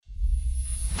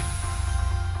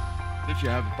If you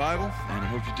have a Bible, and I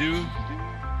hope you do,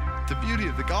 the beauty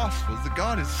of the gospel is that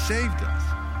God has saved us.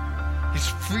 He's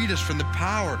freed us from the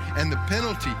power and the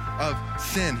penalty of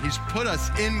sin. He's put us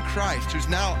in Christ, who's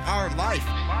now our life.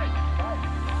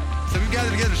 So we gather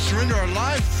together to surrender our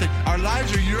lives, to say, our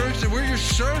lives are yours, and we're your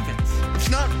servants. It's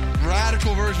not a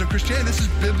radical version of Christianity. This is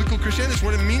biblical Christianity. This is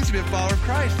what it means to be a follower of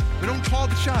Christ. We don't call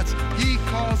the shots. He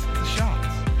calls the shots.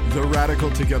 The Radical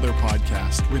Together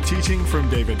podcast with teaching from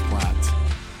David Platt.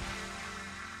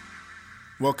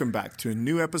 Welcome back to a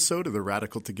new episode of the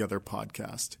Radical Together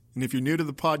podcast. And if you're new to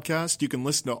the podcast, you can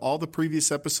listen to all the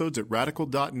previous episodes at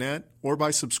radical.net or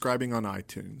by subscribing on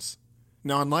iTunes.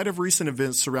 Now, in light of recent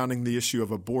events surrounding the issue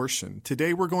of abortion,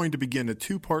 today we're going to begin a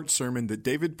two-part sermon that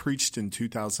David preached in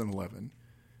 2011.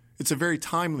 It's a very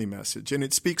timely message, and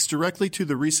it speaks directly to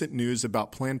the recent news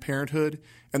about Planned Parenthood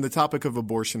and the topic of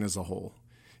abortion as a whole.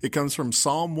 It comes from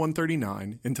Psalm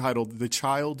 139, entitled, "The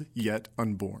Child Yet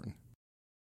Unborn."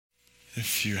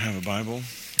 If you have a Bible,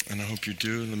 and I hope you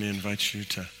do, let me invite you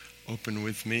to open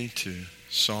with me to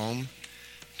Psalm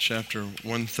chapter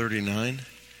 139.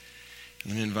 And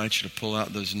let me invite you to pull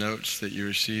out those notes that you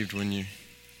received when you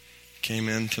came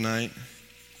in tonight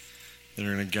that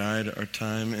are going to guide our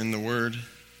time in the Word.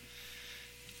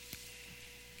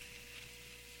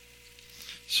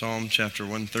 Psalm chapter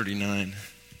 139.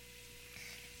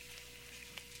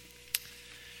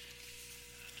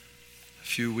 A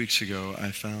few weeks ago,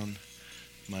 I found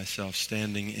myself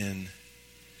standing in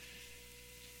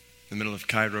the middle of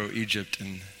Cairo, Egypt,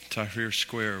 in Tahrir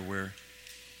Square, where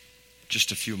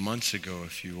just a few months ago,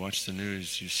 if you watched the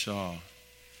news, you saw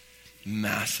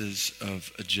masses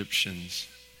of Egyptians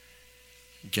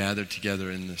gathered together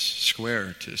in this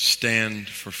square to stand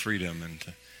for freedom and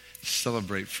to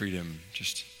celebrate freedom.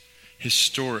 Just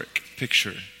historic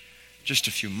picture just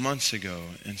a few months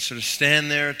ago. And so to stand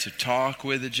there to talk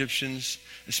with Egyptians,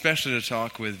 especially to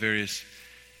talk with various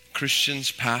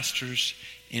Christians, pastors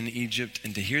in Egypt,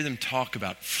 and to hear them talk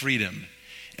about freedom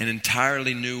and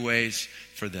entirely new ways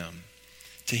for them.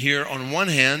 To hear, on one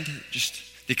hand, just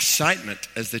the excitement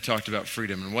as they talked about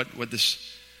freedom and what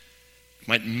this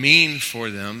might mean for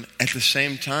them. At the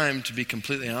same time, to be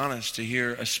completely honest, to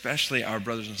hear especially our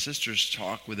brothers and sisters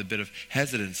talk with a bit of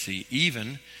hesitancy,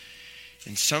 even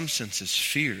in some senses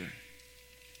fear.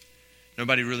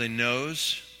 Nobody really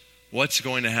knows what's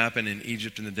going to happen in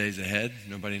Egypt in the days ahead.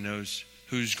 Nobody knows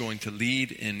who's going to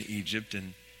lead in Egypt.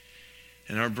 And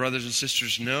our brothers and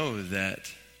sisters know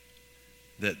that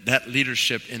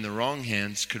leadership in the wrong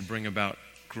hands could bring about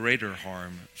greater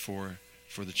harm for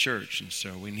the church. And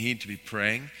so we need to be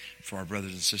praying for our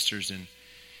brothers and sisters in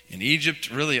Egypt,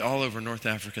 really all over North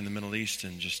Africa and the Middle East,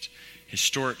 and just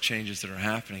historic changes that are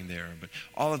happening there. But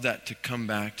all of that to come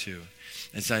back to.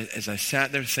 As I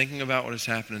sat there thinking about what has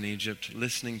happened in Egypt,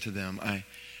 listening to them, I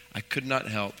could not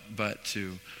help but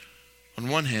to, on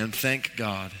one hand, thank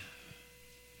God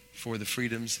for the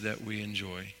freedoms that we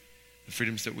enjoy, the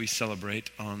freedoms that we celebrate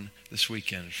on this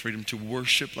weekend, freedom to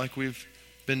worship like we've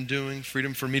been doing,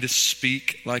 freedom for me to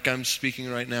speak like I'm speaking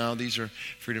right now. These are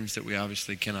freedoms that we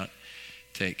obviously cannot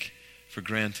take for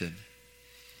granted.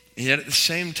 And yet at the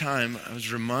same time, I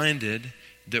was reminded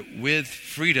that with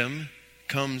freedom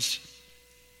comes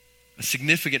a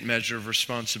significant measure of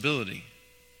responsibility,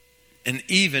 and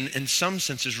even in some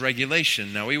senses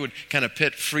regulation. Now we would kind of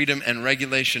pit freedom and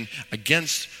regulation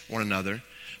against one another,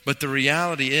 but the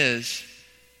reality is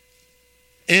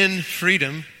in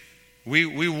freedom we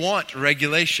want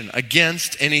regulation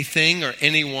against anything or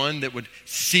anyone that would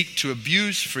seek to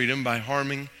abuse freedom by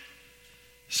harming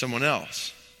someone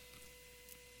else.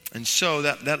 And so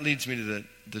that leads me to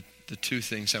the two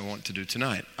things I want to do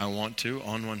tonight. I want to,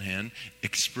 on one hand,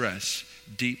 express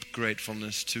deep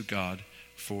gratefulness to God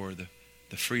for the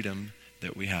freedom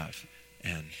that we have.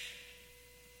 And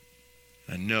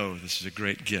I know this is a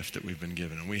great gift that we've been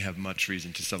given, and we have much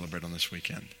reason to celebrate on this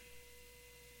weekend.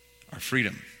 Our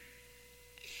freedom.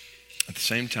 At the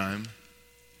same time,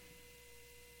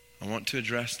 I want to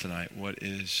address tonight what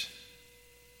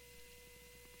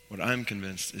I'm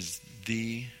convinced is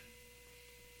the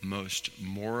most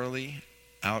morally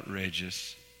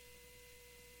outrageous,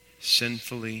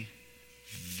 sinfully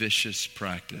vicious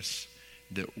practice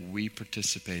that we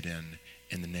participate in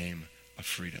the name of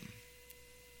freedom.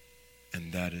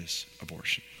 And that is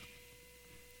abortion.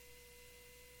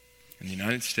 In the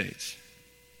United States,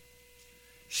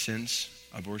 since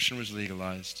abortion was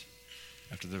legalized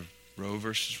after the Roe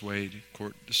versus Wade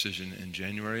court decision in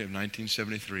January of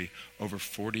 1973, over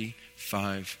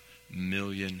 45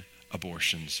 million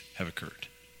abortions have occurred.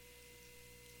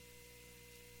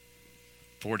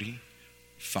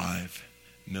 45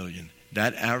 million.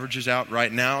 That averages out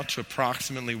right now to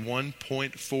approximately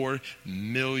 1.4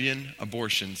 million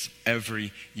abortions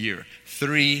every year.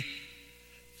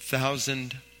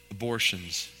 3,000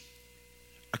 abortions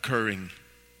occurring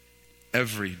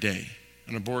every day.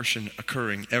 An abortion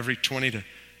occurring every 20 to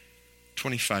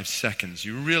 25 seconds.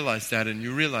 You realize that, and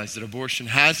you realize that abortion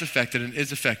has affected and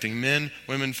is affecting men,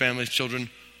 women, families, children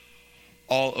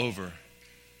all over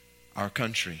our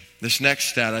country. This next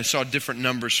stat I saw different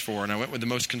numbers for, and I went with the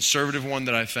most conservative one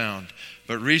that I found.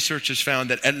 But research has found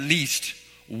that at least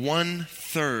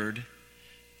 1/3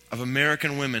 of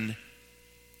American women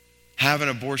have an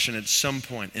abortion at some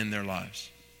point in their lives.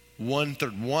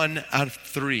 1/3, 1 out of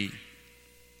 3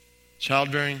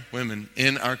 childbearing women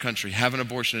in our country have an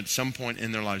abortion at some point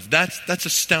in their lives. That's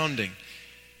astounding.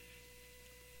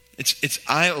 It's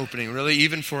eye-opening, really,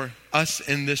 even for us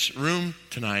in this room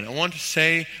tonight. I want to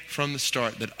say from the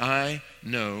start that I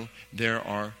know there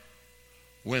are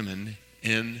women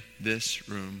in this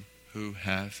room who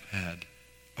have had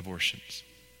abortions.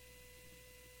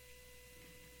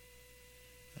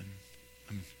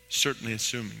 I'm certainly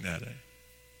assuming that. I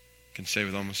can say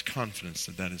with almost confidence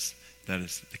that is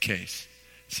the case.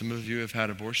 Some of you have had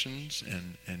abortions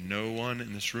and no one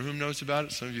in this room knows about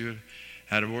it. Some of you have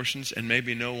had abortions and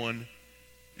maybe no one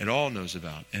at all knows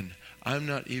about. And I'm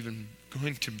not even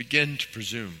going to begin to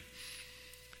presume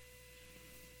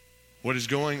what is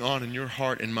going on in your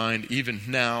heart and mind even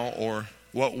now, or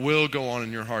what will go on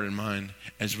in your heart and mind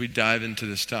as we dive into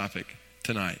this topic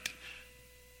tonight.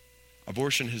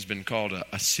 Abortion has been called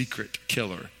a secret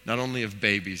killer, not only of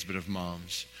babies but of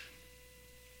moms,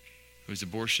 whose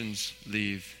abortions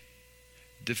leave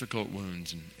difficult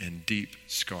wounds and deep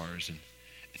scars. And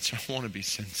so I want to be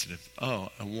sensitive. I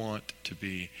want to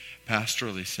be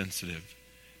pastorally sensitive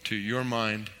to your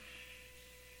mind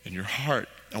and your heart.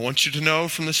 I want you to know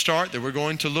from the start that we're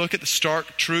going to look at the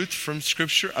stark truth from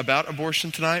Scripture about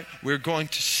abortion tonight. We're going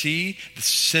to see the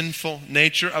sinful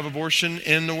nature of abortion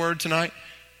in the Word tonight,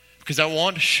 because I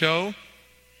want to show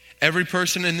every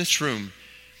person in this room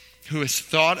who has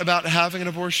thought about having an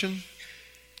abortion.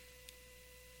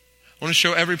 I want to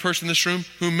show every person in this room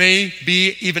who may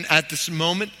be even at this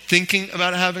moment thinking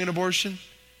about having an abortion.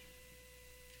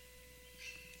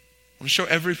 I want to show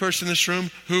every person in this room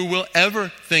who will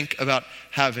ever think about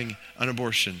having an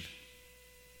abortion.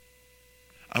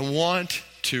 I want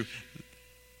to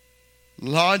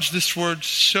lodge this word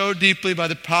so deeply by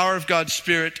the power of God's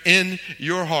Spirit in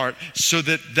your heart so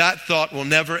that that thought will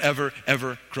never, ever,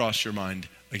 ever cross your mind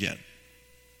again.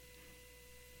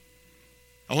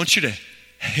 I want you to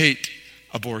hate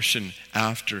abortion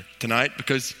after tonight,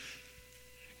 because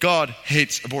God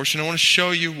hates abortion. I want to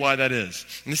show you why that is.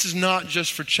 And this is not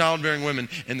just for childbearing women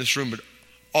in this room, but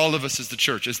all of us as the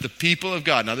church, as the people of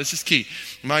God. Now, this is key.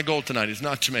 My goal tonight is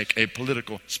not to make a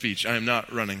political speech. I am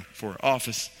not running for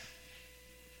office.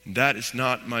 That is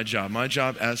not my job. My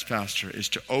job as pastor is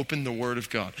to open the Word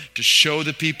of God, to show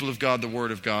the people of God the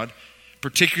Word of God,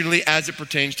 particularly as it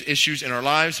pertains to issues in our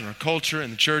lives, in our culture,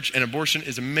 in the church. And abortion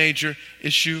is a major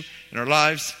issue in our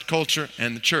lives, culture,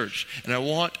 and the church. And I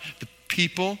want the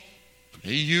people,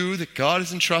 you that God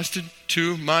has entrusted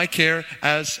to my care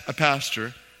as a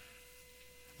pastor,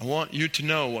 I want you to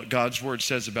know what God's Word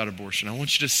says about abortion. I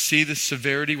want you to see the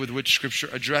severity with which Scripture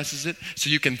addresses it,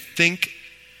 so you can think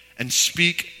and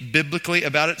speak biblically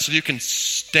about it, so you can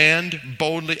stand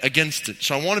boldly against it.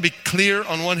 So I want to be clear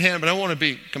on one hand, but I want to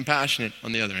be compassionate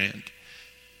on the other hand.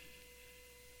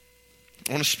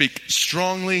 I want to speak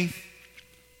strongly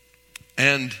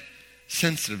and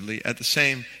sensitively at the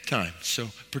same time. So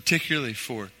particularly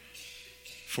for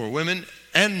women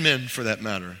and men, for that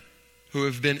matter, who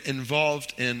have been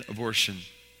involved in abortion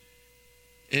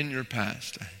in your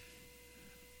past,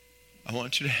 I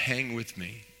want you to hang with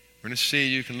me. We're going to see,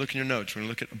 you can look in your notes, we're going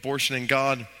to look at abortion and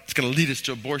God. It's going to lead us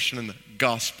to abortion and the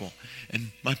gospel.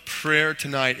 And my prayer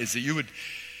tonight is that you would,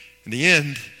 in the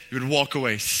end, you would walk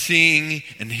away seeing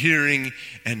and hearing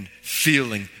and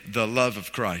feeling the love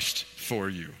of Christ for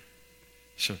you.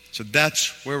 So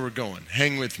that's where we're going.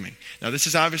 Hang with me. Now, this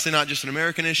is obviously not just an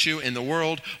American issue. In the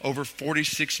world, over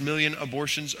 46 million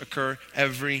abortions occur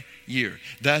every year.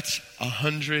 That's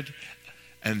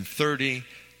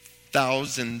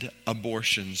 130,000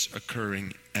 abortions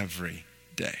occurring every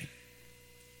day.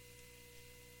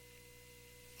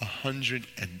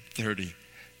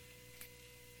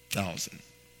 130,000.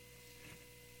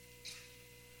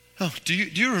 Oh, do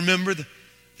you remember the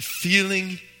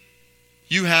feeling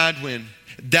you had when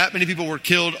that many people were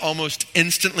killed almost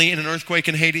instantly in an earthquake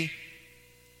in Haiti?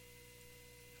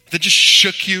 That just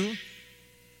shook you?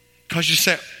 Because you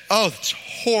said, oh, that's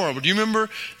horrible. Do you remember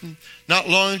not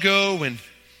long ago when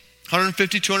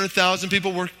 150, 200,000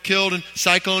 people were killed in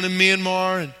cyclone in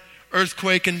Myanmar and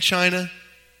earthquake in China,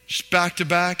 just back to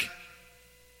back.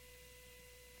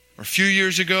 Or a few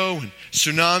years ago when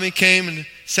tsunami came in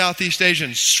Southeast Asia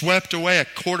and swept away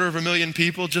 250,000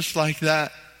 people just like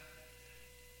that.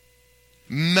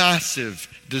 Massive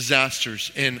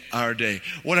disasters in our day.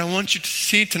 What I want you to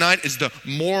see tonight is the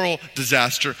moral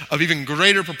disaster of even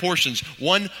greater proportions.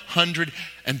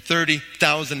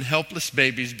 130,000 helpless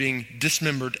babies being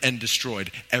dismembered and destroyed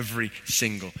every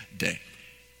single day.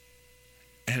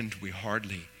 And we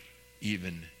hardly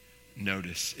even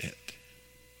notice it.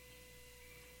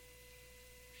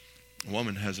 A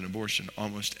woman has an abortion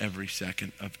almost every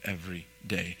second of every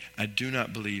day. I do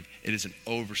not believe it is an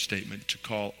overstatement to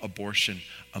call abortion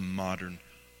a modern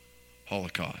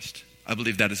Holocaust. I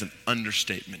believe that is an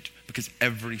understatement because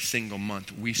every single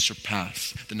month we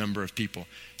surpass the number of people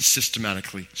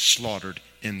systematically slaughtered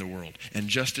in the world. And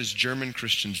just as German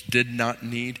Christians did not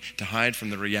need to hide from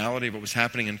the reality of what was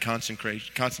happening in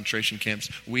concentration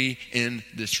camps, we in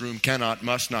this room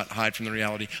must not hide from the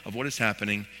reality of what is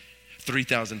happening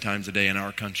 3,000 times a day in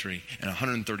our country and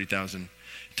 130,000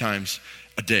 times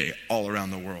a day all around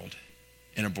the world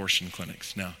in abortion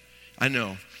clinics. Now, I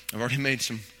know I've already made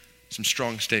some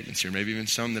strong statements here, maybe even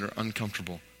some that are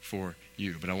uncomfortable for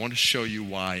you, but I want to show you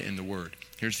why in the Word.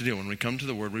 Here's the deal. When we come to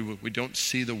the Word, we don't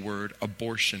see the word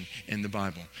abortion in the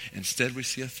Bible. Instead, we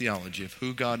see a theology of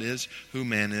who God is, who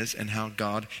man is, and how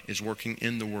God is working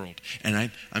in the world. And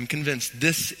I'm convinced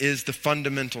this is the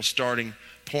fundamental starting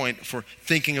point for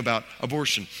thinking about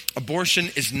abortion. Abortion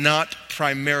is not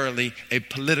primarily a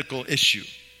political issue.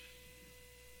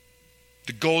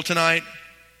 The goal tonight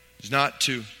is not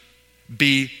to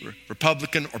be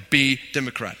Republican or be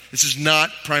Democrat. This is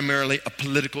not primarily a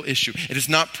political issue. Abortion is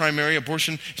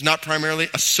not primarily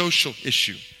a social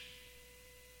issue.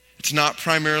 It's not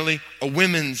primarily a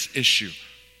women's issue.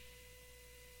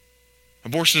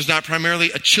 Abortion is not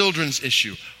primarily a children's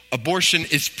issue. Abortion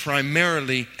is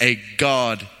primarily a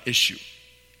God issue.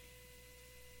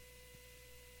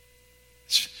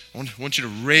 I want you to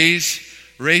raise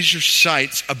your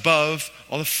sights above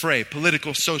all the fray,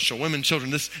 political, social, women,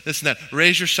 children, this and that.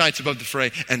 Raise your sights above the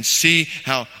fray and see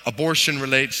how abortion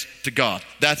relates to God.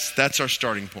 That's our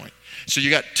starting point. So you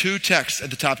got two texts at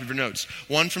the top of your notes.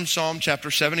 One from Psalm chapter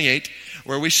 78,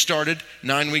 where we started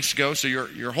 9 weeks ago. So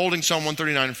you're holding Psalm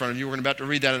 139 in front of you. We're about to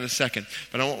read that in a second.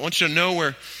 But I want you to know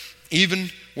where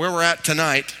we're at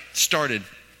tonight started.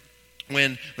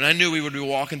 When I knew we would be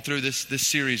walking through this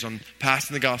series on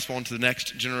passing the gospel on to the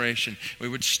next generation, we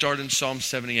would start in Psalm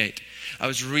 78. I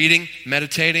was reading,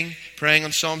 meditating, praying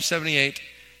on Psalm 78,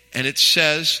 and it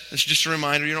says, it's just a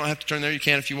reminder, you don't have to turn there, you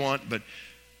can if you want, but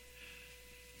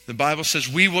the Bible says,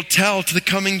 we will tell to the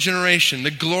coming generation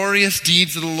the glorious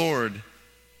deeds of the Lord and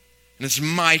his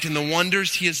might and the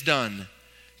wonders he has done.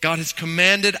 God has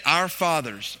commanded our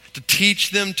fathers to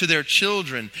teach them to their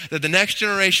children, that the next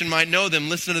generation might know them.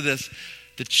 Listen to this,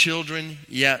 the children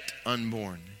yet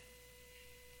unborn.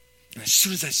 And as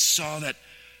soon as I saw that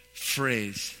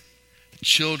phrase, the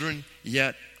children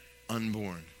yet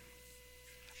unborn,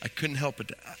 I couldn't help but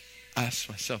to ask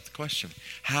myself the question,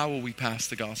 how will we pass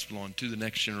the gospel on to the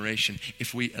next generation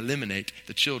if we eliminate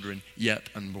the children yet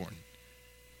unborn?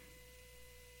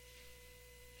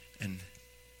 And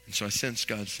so I sense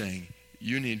God saying,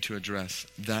 you need to address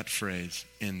that phrase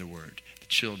in the Word, the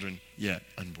children yet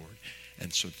unborn.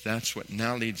 And so that's what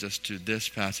now leads us to this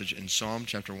passage in Psalm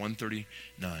chapter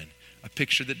 139, a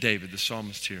picture that David, the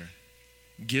psalmist here,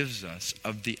 gives us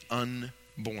of the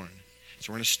unborn.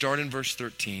 So we're going to start in verse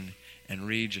 13 and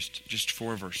read just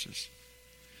 4 verses.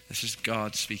 This is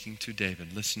God speaking to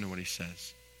David. Listen to what he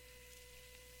says.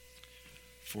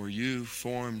 For you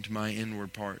formed my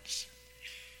inward parts.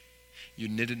 You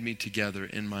knitted me together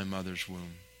in my mother's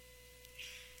womb.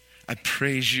 I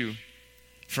praise you,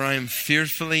 for I am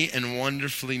fearfully and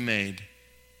wonderfully made.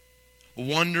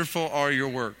 Wonderful are your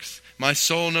works. My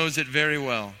soul knows it very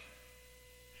well.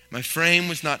 My frame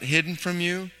was not hidden from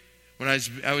you when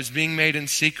I was being made in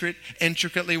secret,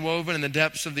 intricately woven in the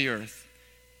depths of the earth.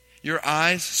 Your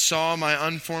eyes saw my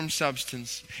unformed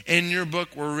substance. In your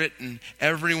book were written,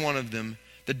 every one of them,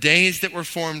 the days that were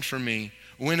formed for me,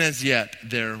 when as yet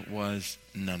there was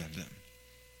none of them.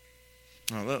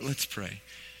 Let's pray.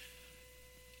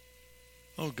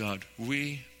 Oh God,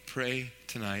 we pray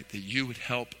tonight that you would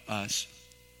help us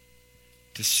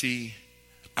to see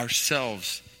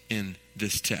ourselves in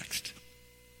this text.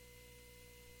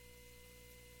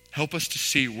 Help us to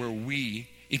see where we,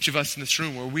 each of us in this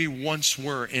room, where we once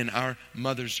were in our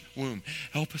mother's womb.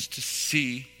 Help us to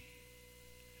see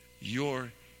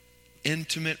your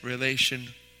intimate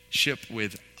relation relationship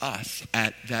with us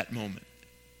at that moment.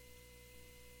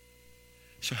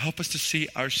 So help us to see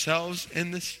ourselves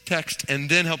in this text, and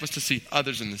then help us to see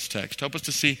others in this text. Help us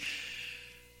to see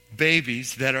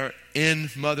babies that are in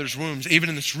mothers' wombs, even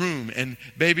in this room, and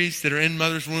babies that are in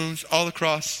mothers' wombs all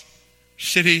across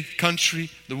city,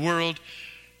 country, the world.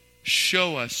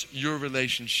 Show us your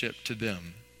relationship to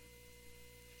them.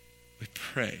 We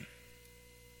pray.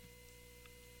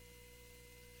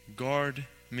 Guard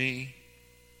me.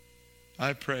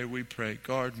 I pray, we pray,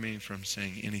 guard me from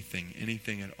saying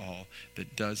anything at all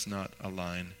that does not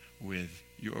align with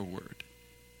your word.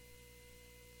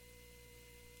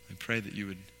 I pray that you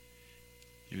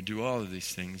would do all of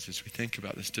these things as we think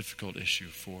about this difficult issue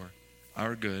for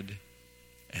our good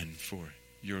and for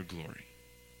your glory.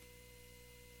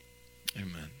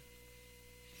 Amen.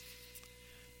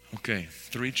 Okay,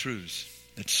 3 truths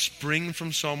that spring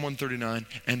from Psalm 139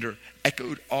 and are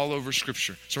echoed all over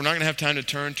Scripture. So we're not going to have time to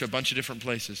turn to a bunch of different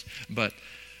places, but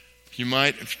you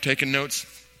might, if you're taking notes,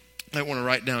 might want to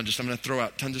write down, I'm going to throw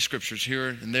out tons of scriptures here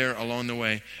and there along the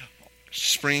way,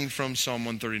 springing from Psalm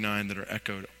 139 that are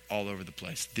echoed all over the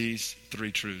place. These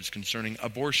 3 truths concerning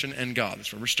abortion and God.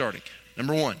 That's where we're starting.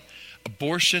 Number 1,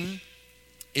 abortion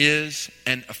is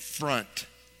an affront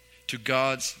to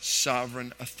God's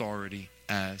sovereign authority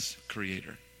as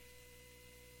creator.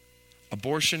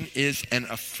 Abortion is an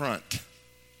affront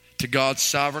to God's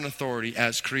sovereign authority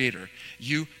as creator.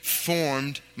 You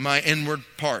formed my inward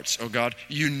parts, O God.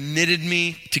 You knitted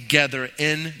me together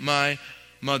in my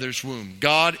mother's womb.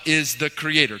 God is the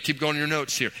creator. Keep going in your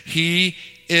notes here. He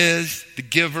is the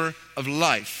giver of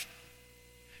life.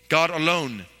 God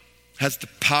alone has the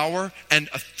power and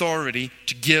authority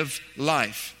to give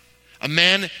life. A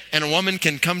man and a woman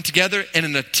can come together in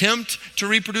an attempt to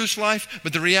reproduce life,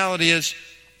 but the reality is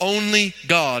only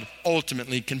God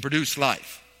ultimately can produce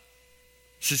life.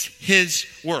 This is his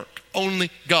work. Only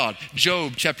God.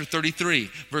 Job chapter 33,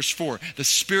 verse 4. The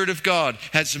Spirit of God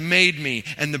has made me,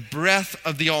 and the breath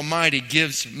of the Almighty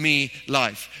gives me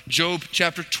life. Job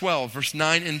chapter 12, verse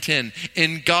 9 and 10.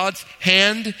 In God's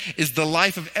hand is the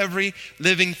life of every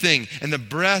living thing, and the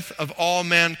breath of all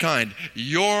mankind.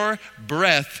 Your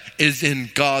breath is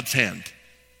in God's hand.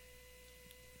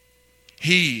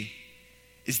 He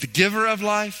is the giver of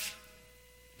life,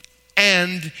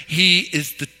 and he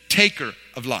is the taker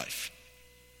of life.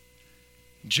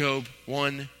 Job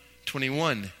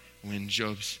 1:21, when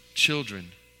Job's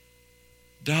children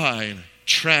die, in a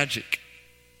tragic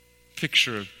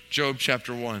picture of Job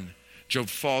chapter 1, Job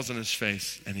falls on his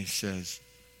face and he says,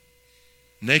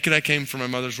 naked I came from my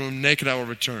mother's womb, naked I will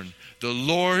return. The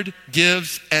Lord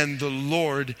gives and the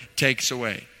Lord takes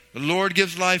away. The Lord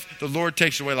gives life, the Lord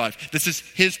takes away life. This is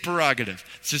his prerogative.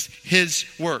 This is his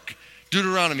work.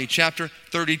 Deuteronomy chapter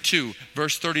 32,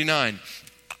 verse 39.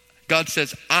 God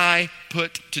says, I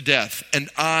put to death and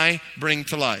I bring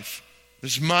to life.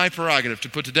 This is my prerogative to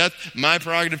put to death, my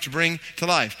prerogative to bring to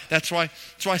life. That's why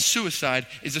suicide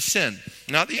is a sin.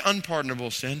 Not the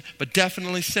unpardonable sin, but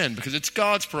definitely sin, because it's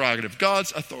God's prerogative,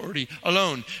 God's authority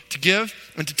alone to give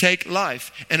and to take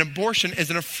life. And abortion is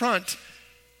an affront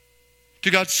to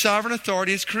God's sovereign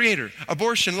authority as creator.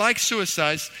 Abortion, like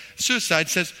suicide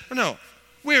says, oh no,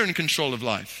 we're in control of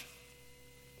life.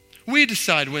 We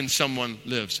decide when someone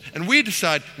lives, and we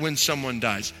decide when someone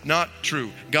dies. Not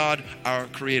true. God, our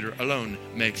creator, alone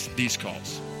makes these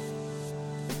calls.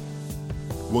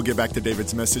 We'll get back to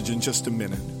David's message in just a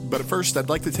minute. But first, I'd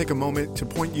like to take a moment to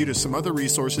point you to some other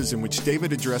resources in which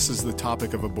David addresses the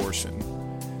topic of abortion.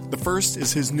 The first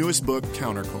is his newest book,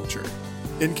 Counterculture.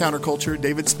 In Counterculture,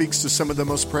 David speaks to some of the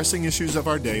most pressing issues of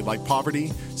our day, like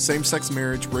poverty, same-sex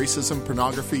marriage, racism,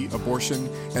 pornography, abortion,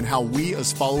 and how we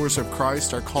as followers of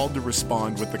Christ are called to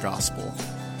respond with the gospel.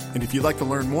 And if you'd like to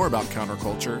learn more about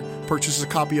Counterculture, purchase a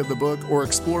copy of the book, or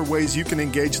explore ways you can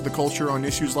engage the culture on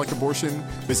issues like abortion,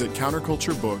 visit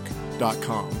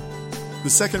counterculturebook.com. The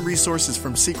second resource is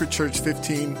from Secret Church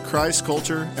 15, Christ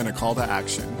Culture, and a Call to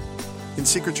Action. In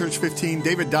Secret Church 15,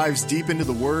 David dives deep into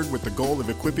the Word with the goal of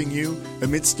equipping you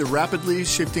amidst the rapidly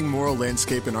shifting moral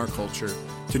landscape in our culture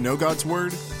to know God's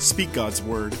Word, speak God's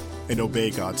Word, and obey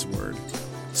God's Word.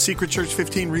 Secret Church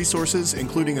 15 resources,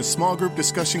 including a small group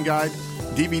discussion guide,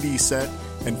 DVD set,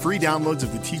 and free downloads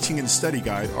of the teaching and study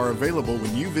guide, are available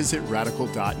when you visit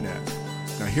radical.net.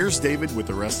 Now here's David with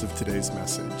the rest of today's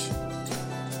message.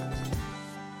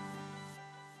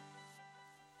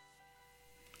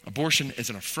 Abortion is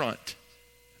an affront,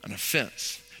 an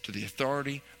offense to the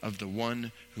authority of the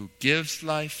one who gives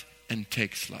life and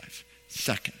takes life.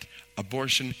 Second,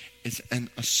 abortion is an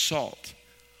assault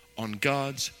on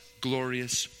God's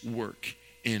glorious work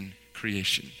in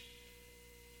creation.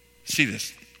 See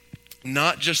this.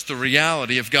 not just the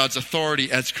reality of God's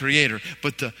authority as creator,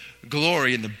 but the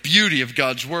glory and the beauty of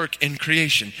God's work in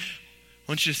creation.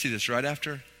 I want you to see this right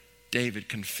after David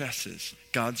confesses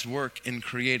God's work in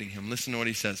creating him. Listen to what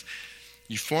he says.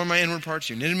 You formed my inward parts,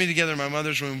 you knitted me together in my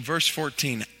mother's womb. Verse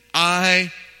 14,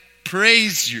 I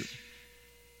praise you,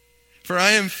 for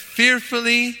I am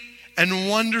fearfully and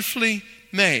wonderfully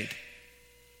made.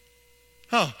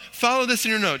 Oh, follow this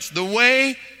in your notes. The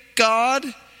way God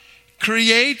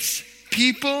creates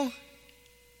people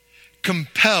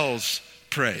compels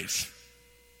praise.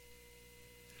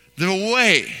 The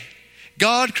way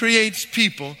God creates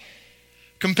people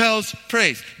compels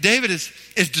praise. David is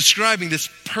describing this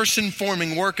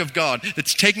person-forming work of God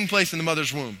that's taking place in the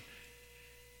mother's womb.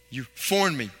 You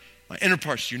formed me, my inner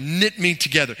parts. You knit me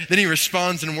together. Then he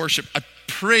responds in worship. I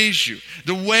praise you.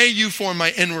 The way you formed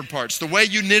my inward parts, the way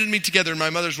you knitted me together in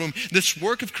my mother's womb, this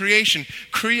work of creation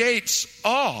creates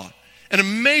awe and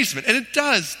amazement. And it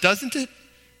does, doesn't it?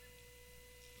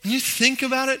 When you think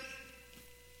about it,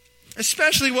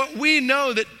 especially what we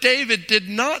know that David did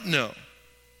not know.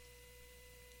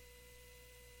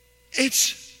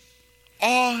 It's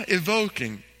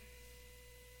awe-evoking.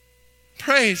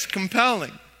 Praise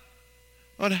compelling.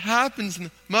 What happens in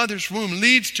the mother's womb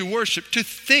leads to worship, to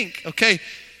think. Okay,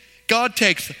 God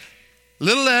takes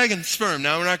little egg and sperm.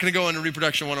 Now, we're not going to go into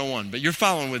reproduction 101, but you're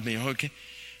following with me, okay?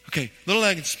 Okay, little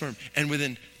egg and sperm. And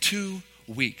within 2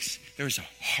 weeks, there is a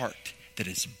heart that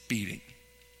is beating.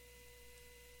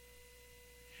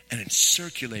 And it's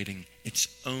circulating its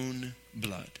own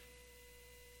blood.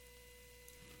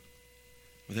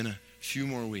 Within a few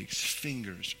more weeks,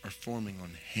 fingers are forming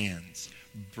on hands.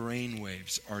 Brain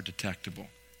waves are detectable.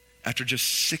 After just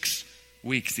 6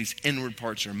 weeks, these inward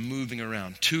parts are moving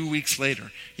around. 2 weeks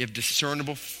later, you have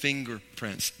discernible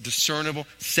fingerprints, discernible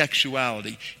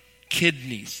sexuality,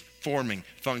 kidneys forming,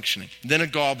 functioning, then a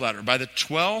gallbladder. By the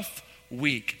 12th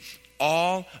week,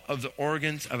 all of the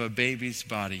organs of a baby's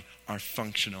body are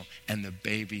functional, and the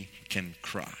baby can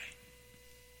cry.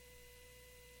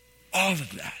 All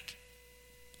of that.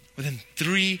 Within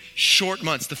 3 short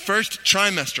months, the first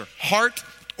trimester, heart,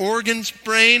 organs,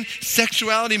 brain,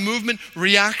 sexuality, movement,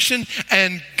 reaction,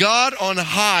 and God on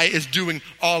high is doing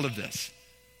all of this.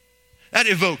 That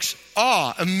evokes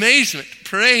awe, amazement,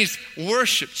 praise,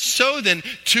 worship. So then,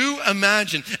 to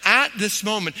imagine at this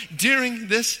moment, during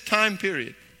this time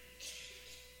period,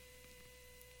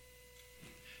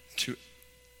 to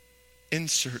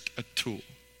insert a tool.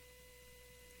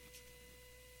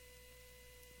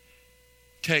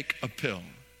 Take a pill.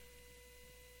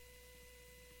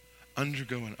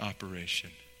 Undergo an operation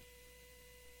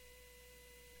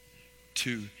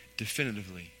to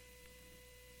definitively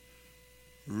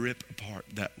rip apart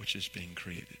that which is being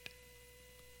created.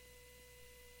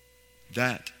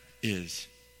 That is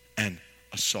an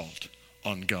assault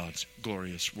on God's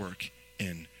glorious work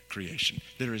in creation.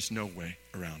 There is no way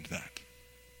around that.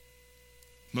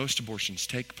 Most abortions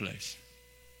take place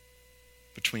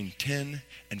between 10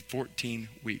 and 14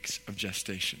 weeks of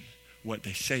gestation. What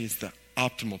they say is the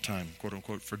optimal time, quote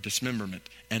unquote, for dismemberment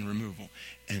and removal.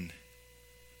 And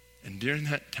during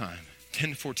that time,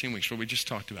 10 to 14 weeks, what we just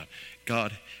talked about,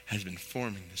 God has been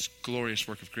forming this glorious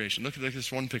work of creation. Look at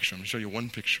this one picture. I'm going to show you one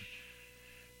picture.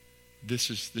 This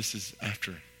is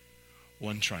after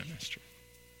one trimester.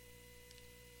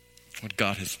 What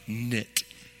God has knit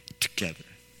together.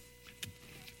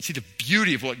 See the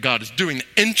beauty of what God is doing,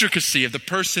 the intricacy of the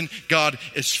person God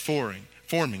is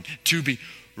forming to be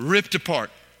ripped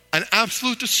apart. An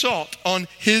absolute assault on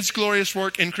his glorious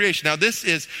work in creation. Now this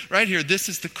is, right here, this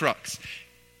is the crux.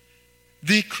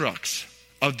 The crux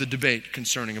of the debate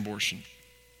concerning abortion.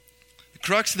 The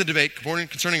crux of the debate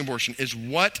concerning abortion is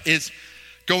what is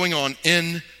going on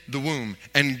in the womb.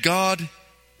 And God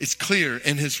is clear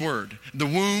in his word. The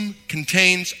womb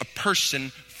contains a person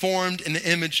formed in the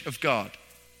image of God.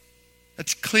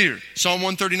 That's clear. Psalm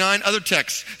 139, other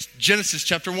texts. Genesis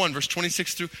chapter 1, verse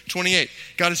 26 through 28.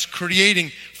 God is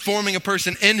creating, forming a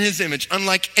person in his image,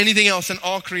 unlike anything else in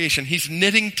all creation. He's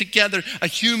knitting together a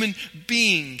human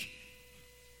being.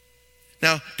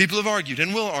 Now, people have argued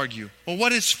and will argue, well,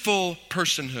 what is full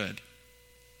personhood?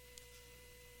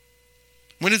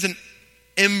 When does an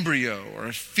embryo or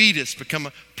a fetus become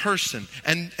a person?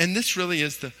 And this really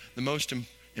is the most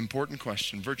important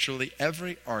question. Virtually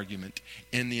every argument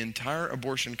in the entire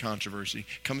abortion controversy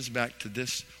comes back to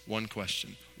this one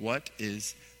question. What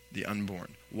is the unborn?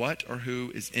 What or who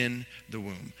is in the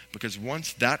womb? Because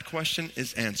once that question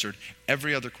is answered,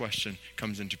 every other question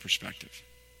comes into perspective.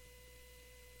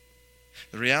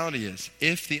 The reality is,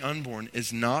 if the unborn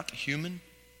is not human,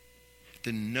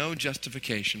 then no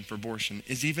justification for abortion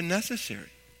is even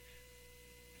necessary.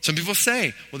 Some people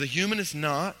say, well,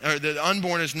 the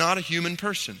unborn is not a human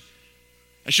person.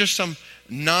 It's just some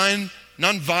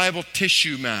non-viable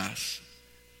tissue mass.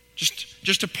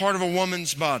 Just a part of a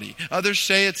woman's body. Others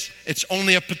say it's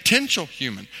only a potential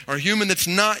human, or a human that's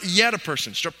not yet a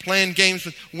person. Start playing games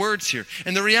with words here.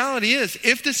 And the reality is,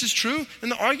 if this is true, then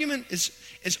the argument is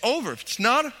over. If it's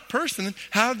not a person, then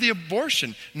have the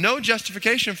abortion. No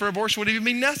justification for abortion would even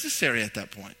be necessary at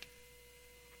that point.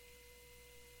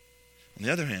 On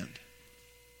the other hand,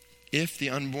 if the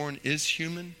unborn is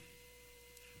human,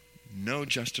 no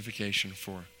justification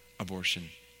for abortion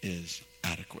is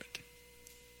adequate.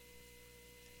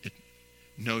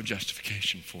 No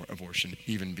justification for abortion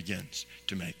even begins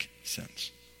to make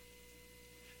sense.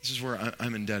 This is where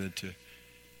I'm indebted to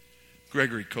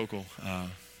Gregory Koukl,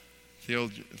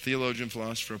 theologian,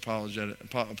 philosopher,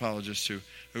 apologist who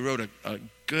wrote a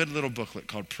good little booklet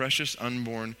called Precious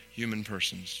Unborn Human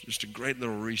Persons. Just a great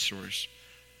little resource.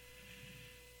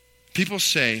 People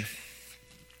say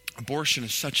abortion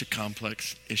is such a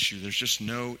complex issue. There's just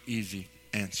no easy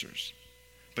answers.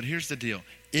 But here's the deal.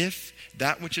 If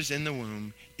that which is in the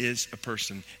womb is a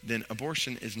person, then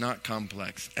abortion is not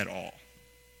complex at all.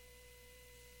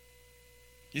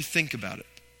 You think about it.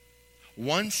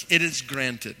 Once it is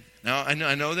granted. Now,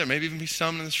 I know there may even be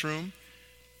some in this room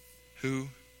who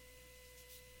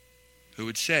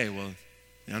would say, well,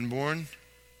 the unborn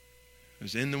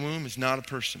who's in the womb is not a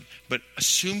person. But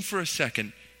assume for a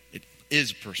second it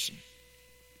is a person.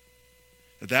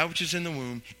 That which is in the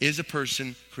womb is a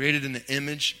person created in the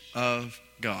image of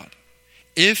God.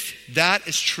 If that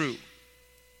is true,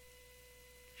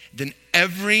 then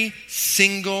every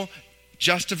single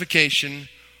justification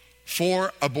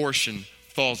for abortion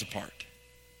falls apart.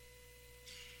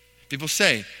 People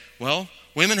say, well,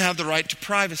 women have the right to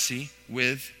privacy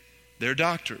with their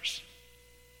doctors.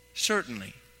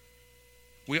 Certainly.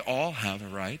 We all have a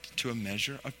right to a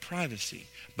measure of privacy.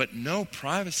 But no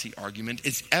privacy argument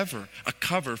is ever a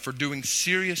cover for doing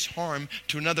serious harm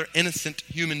to another innocent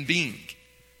human being.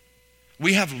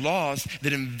 We have laws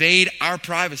that invade our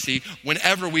privacy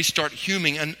whenever we start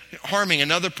harming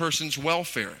another person's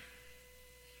welfare.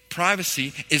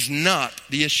 Privacy is not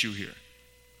the issue here.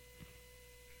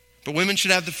 But women should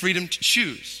have the freedom to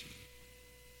choose.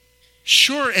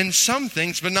 Sure, in some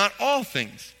things, but not all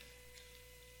things.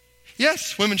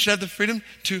 Yes, women should have the freedom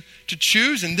to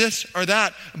choose in this or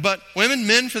that. But women,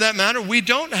 men for that matter, we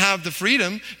don't have the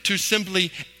freedom to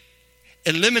simply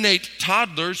eliminate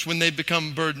toddlers when they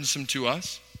become burdensome to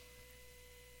us.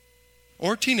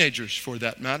 Or teenagers for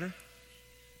that matter.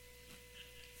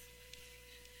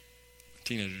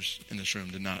 Teenagers in this room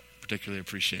did not particularly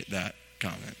appreciate that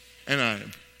comment. And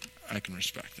I can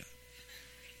respect that.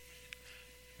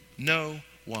 No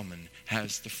woman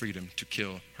has the freedom to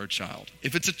kill her child.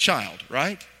 If it's a child,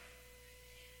 right?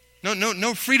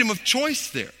 No freedom of choice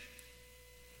there.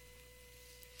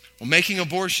 Well, making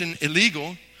abortion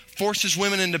illegal forces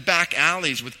women into back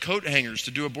alleys with coat hangers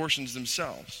to do abortions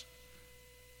themselves.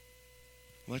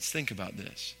 Let's think about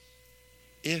this.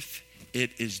 If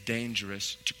it is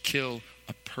dangerous to kill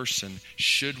a person,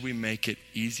 should we make it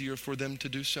easier for them to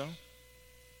do so?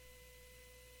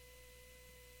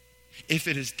 If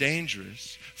it is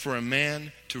dangerous for a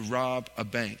man to rob a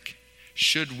bank,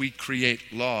 should we create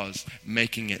laws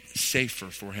making it safer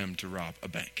for him to rob a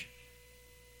bank?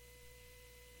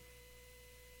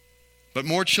 But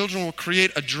more children will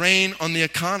create a drain on the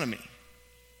economy.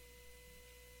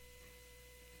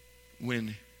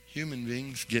 When human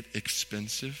beings get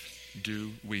expensive,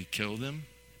 do we kill them?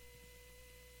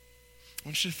 I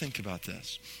want you to think about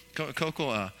this.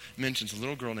 Koukl mentions a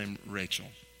little girl named Rachel.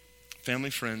 Family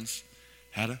friends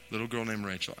had a little girl named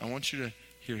Rachel. I want you to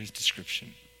hear his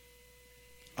description.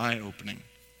 Eye-opening.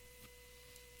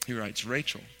 He writes,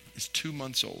 Rachel is 2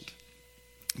 months old,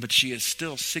 but she is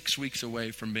still 6 weeks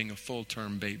away from being a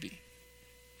full-term baby.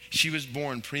 She was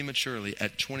born prematurely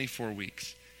at 24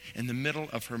 weeks, in the middle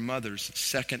of her mother's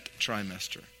second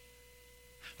trimester.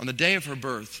 On the day of her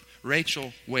birth,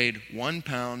 Rachel weighed 1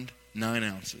 pound, 9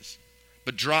 ounces,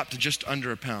 but dropped to just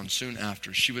under a pound soon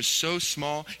after. She was so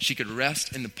small she could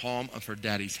rest in the palm of her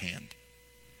daddy's hand.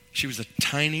 She was a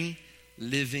tiny,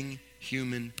 living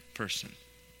human person.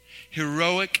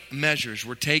 Heroic measures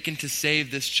were taken to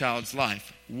save this child's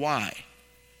life. Why?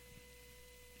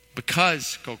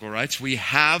 Because, Koukl writes, we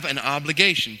have an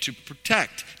obligation to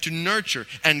protect, to nurture,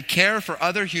 and care for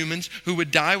other humans who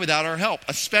would die without our help,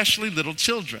 especially little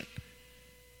children.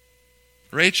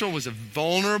 Rachel was a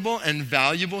vulnerable and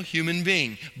valuable human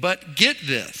being. But get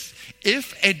this,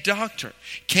 if a doctor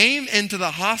came into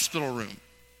the hospital room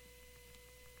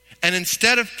and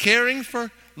instead of caring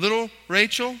for little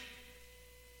Rachel,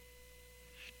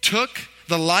 took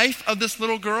the life of this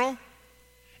little girl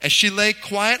as she lay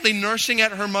quietly nursing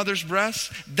at her mother's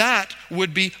breast, that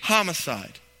would be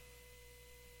homicide.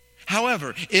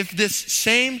 However, if this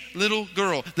same little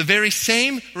girl, the very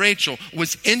same Rachel,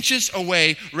 was inches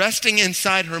away resting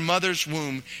inside her mother's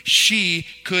womb, she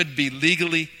could be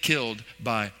legally killed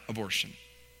by abortion.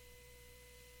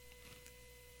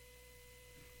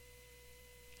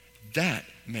 That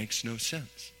makes no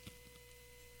sense.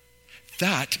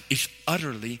 That is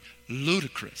utterly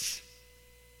ludicrous.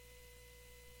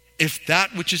 If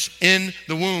that which is in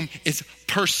the womb is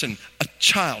a person, a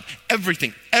child,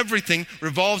 everything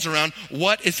revolves around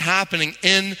what is happening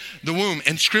in the womb.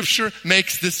 And Scripture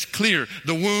makes this clear.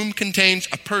 The womb contains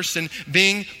a person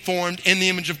being formed in the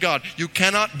image of God. You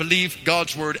cannot believe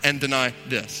God's word and deny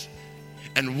this.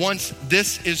 And once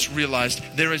this is realized,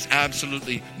 there is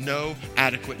absolutely no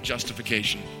adequate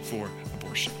justification for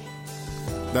abortion.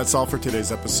 That's all for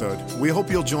today's episode. We hope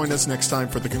you'll join us next time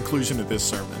for the conclusion of this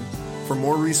sermon. For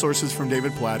more resources from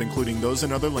David Platt, including those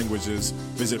in other languages,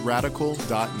 visit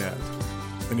radical.net.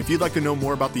 And if you'd like to know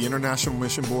more about the International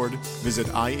Mission Board, visit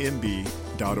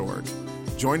imb.org.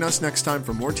 Join us next time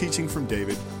for more teaching from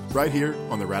David, right here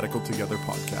on the Radical Together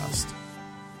podcast.